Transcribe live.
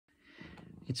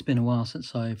It's been a while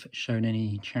since I've shown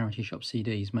any charity shop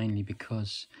CDs, mainly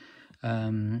because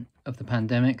of the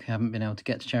pandemic. I haven't been able to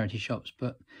get to charity shops,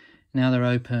 but now they're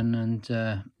open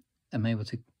and I'm able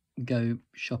to go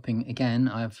shopping again.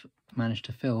 I've managed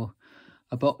to fill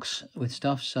a box with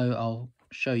stuff, so I'll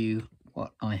show you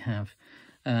what I have.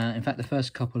 In fact, the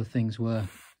first couple of things were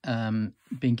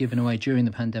being given away during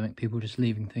the pandemic, people just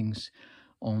leaving things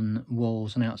on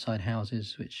walls and outside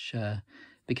houses, which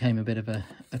became a bit of a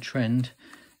trend.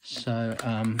 So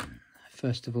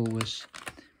first of all was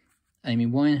Amy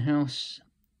Winehouse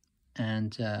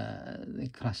and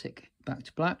the classic Back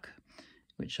to Black,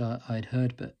 which I'd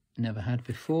heard but never had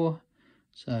before,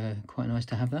 so quite nice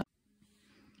to have that.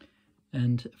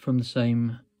 And from the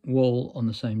same wall on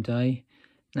the same day,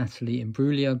 Natalie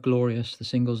Imbruglia, Glorious, the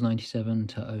singles 97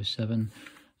 to 07.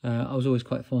 I was always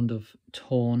quite fond of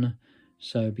Torn,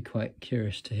 so I'd be quite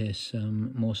curious to hear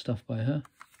some more stuff by her.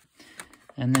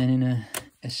 And then in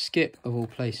a skip of all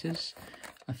places,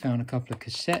 I found a couple of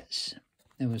cassettes.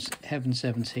 There was Heaven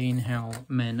 17, How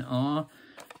Men Are,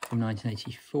 from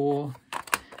 1984.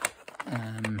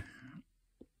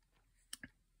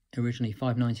 Originally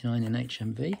 $5.99 in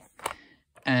HMV.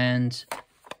 And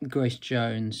Grace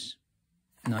Jones,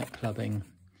 Night Clubbing.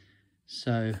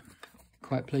 So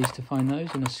quite pleased to find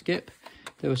those in a skip.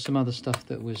 There was some other stuff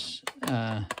that was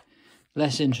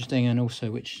less interesting, and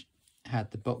also which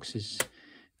had the boxes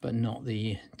but not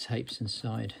the tapes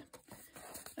inside.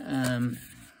 And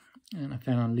I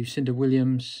found Lucinda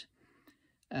Williams,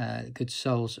 Good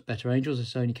Souls, Better Angels.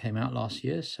 This only came out last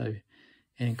year, so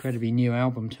an incredibly new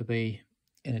album to be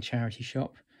in a charity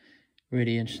shop.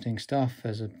 Really interesting stuff.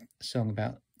 There's a song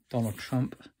about Donald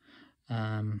Trump,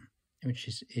 which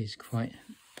is quite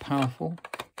powerful.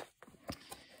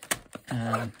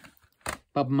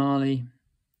 Bob Marley,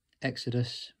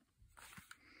 Exodus,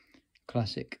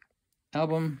 classic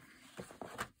album.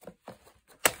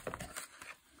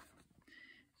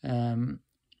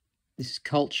 This is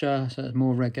Culture, so it's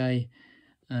more reggae.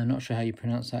 Not sure how you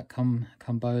pronounce that.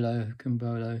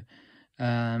 Kumbolo.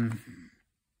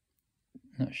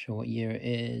 Not sure what year it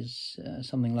is.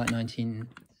 Something like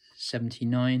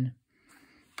 1979.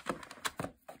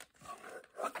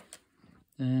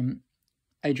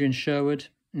 Adrian Sherwood,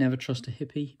 Never Trust a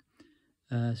Hippie.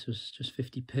 This was just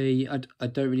 50p. I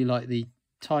don't really like the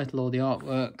title or the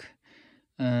artwork.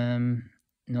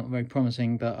 Not very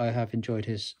promising, but I have enjoyed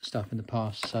his stuff in the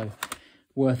past, so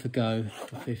worth a go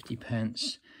for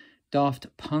 50p. Daft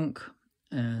Punk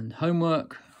and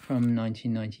Homework from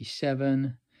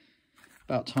 1997.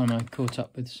 About time I caught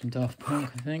up with some Daft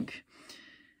Punk, I think.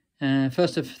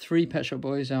 First of 3 Pet Shop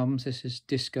Boys albums. This is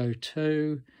Disco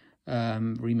 2,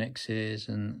 remixes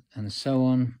and so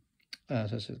on. So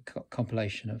it's a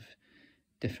compilation of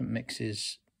different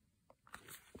mixes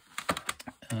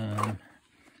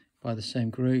by the same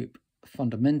group.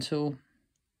 Fundamental,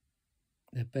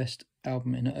 their best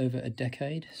album in over a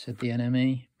decade, said the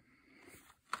NME.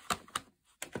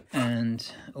 And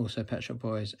also Pet Shop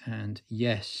Boys and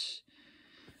Yes,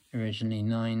 originally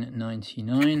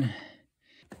 $9.99.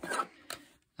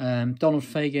 Donald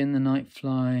Fagen, The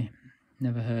Nightfly.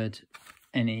 Never heard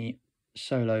any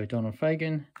solo Donald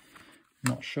Fagen.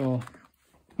 Not sure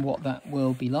what that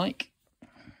will be like.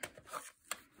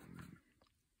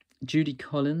 Judy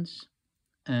Collins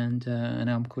and an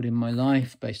album called In My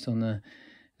Life, based on the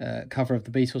cover of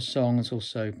the Beatles songs.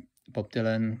 Also Bob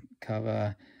Dylan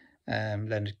cover,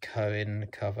 Leonard Cohen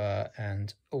cover,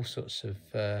 and all sorts of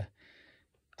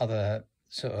other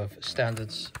sort of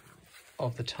standards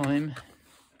of the time.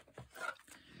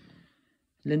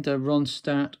 Linda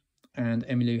Ronstadt and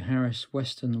Emmylou Harris,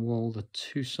 Western Wall, the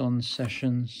Tucson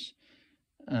Sessions.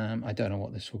 I don't know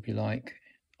what this will be like.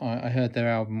 I heard their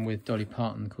album with Dolly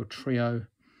Parton called Trio.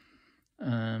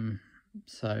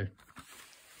 So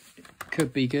it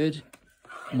could be good,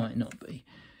 might not be.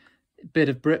 A bit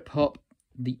of Britpop,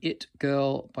 The It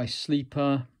Girl by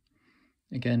Sleeper.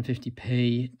 Again,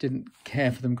 50p. Didn't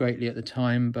care for them greatly at the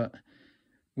time, but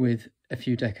with a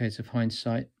few decades of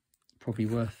hindsight, probably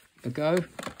worth a go.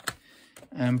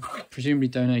 Presumably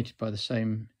donated by the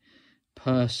same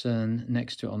person.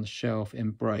 Next to it on the shelf,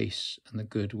 Embrace and The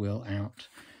Good Will Out.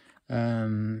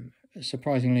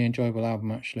 Surprisingly enjoyable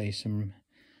album, actually. Some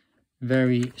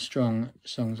very strong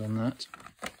songs on that.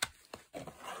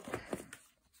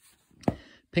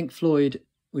 Pink Floyd,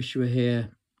 Wish You Were Here,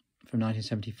 from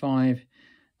 1975.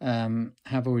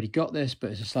 Have already got this, but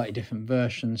it's a slightly different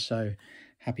version, so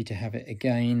happy to have it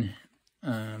again.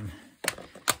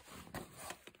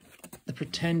 The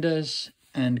Pretenders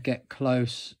and Get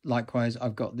Close. Likewise,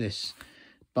 I've got this,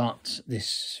 but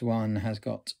this one has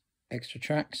got extra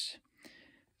tracks.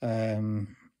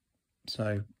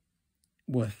 So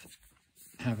worth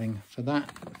having for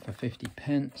that, for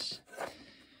 50p.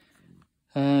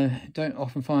 Don't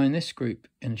often find this group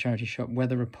in a charity shop.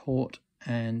 Weather Report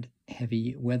and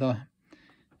Heavy Weather.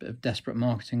 Bit of desperate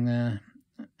marketing there.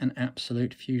 An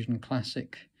absolute fusion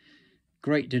classic.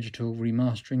 Great digital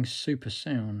remastering, super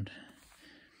sound.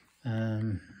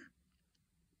 There's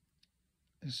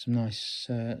some nice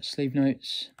sleeve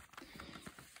notes.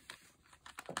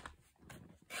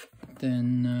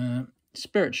 Then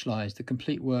Spiritualized, The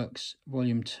Complete Works,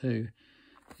 Volume 2.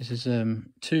 This is a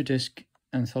 2-disc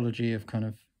anthology of kind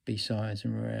of B-sides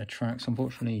and rare tracks.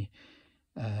 Unfortunately,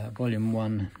 Volume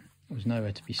 1 was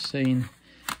nowhere to be seen.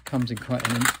 Comes in quite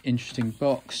an interesting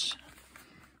box.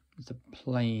 It's a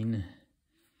plain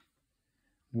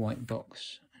white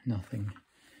box, nothing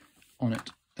on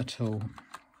it at all.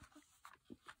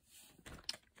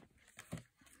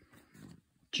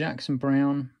 Jackson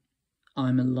Browne,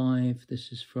 I'm Alive.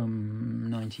 This is from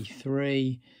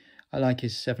 '93. I like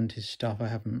his 70s stuff. I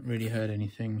haven't really heard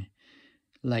anything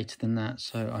later than that,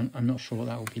 so I'm not sure what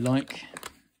that will be like.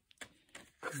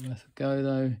 Worth a go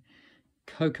though.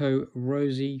 Coco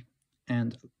Rosie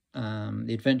and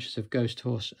The Adventures of Ghost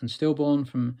Horse and Stillborn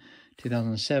from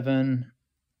 2007.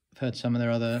 I've heard some of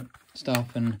their other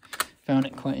stuff and found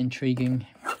it quite intriguing.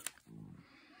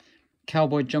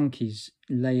 Cowboy Junkies,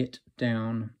 Lay It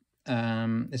Down.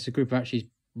 It's a group who actually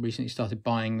recently started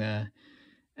buying their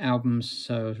albums,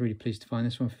 so I was really pleased to find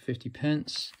this one for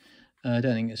 50p. I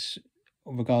don't think it's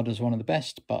regarded as one of the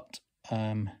best, but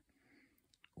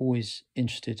always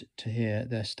interested to hear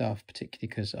their stuff, particularly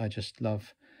because I just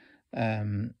love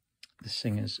the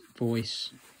singer's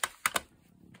voice.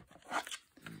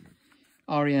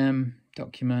 R.E.M.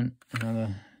 Document,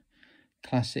 another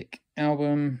classic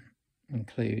album,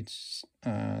 includes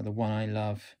The One I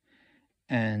Love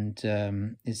and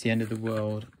It's the End of the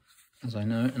World As I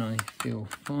Know It and I Feel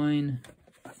Fine.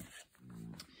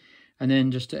 And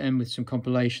then just to end with some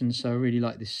compilations, so I really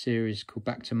like this series called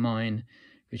Back to Mine,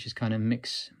 which is kind of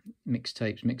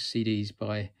mixtapes, mixed CDs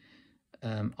by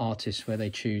artists where they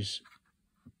choose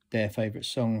their favourite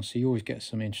songs. So you always get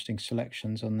some interesting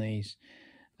selections on these.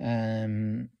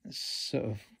 Sort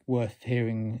of worth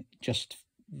hearing, just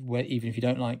where, even if you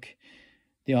don't like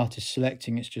the artist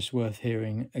selecting, it's just worth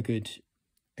hearing a good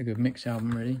mix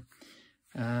album, really.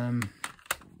 And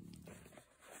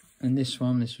this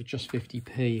was just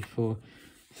 50p for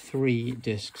 3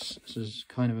 discs. So I was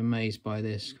kind of amazed by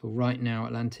this. Called Right Now,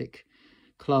 Atlantic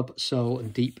Club, Soul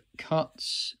and Deep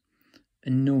Cuts.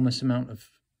 Enormous amount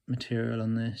of material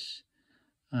on this.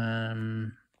 I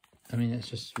mean, it's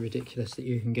just ridiculous that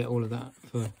you can get all of that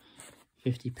for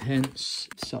 50p.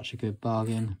 Such a good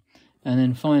bargain. And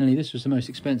then finally, this was the most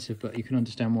expensive, but you can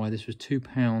understand why. This was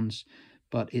 £2,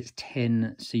 but it's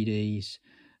 10 CDs.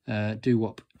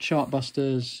 Doo-wop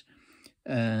Chartbusters,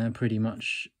 pretty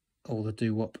much all the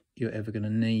doo-wop you're ever going to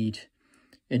need.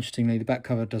 Interestingly, the back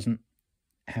cover doesn't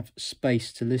have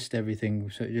space to list everything,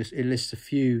 so it lists a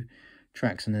few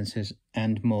tracks and then says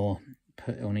 "and more"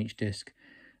 put on each disc.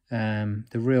 The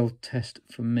real test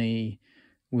for me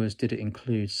was, did it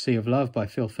include Sea of Love by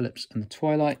Phil Phillips and the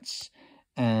Twilights?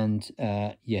 And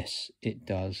yes, it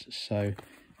does, so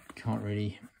can't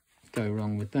really go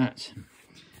wrong with that.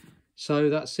 So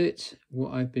that's it,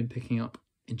 what I've been picking up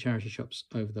in charity shops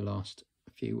over the last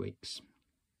few weeks.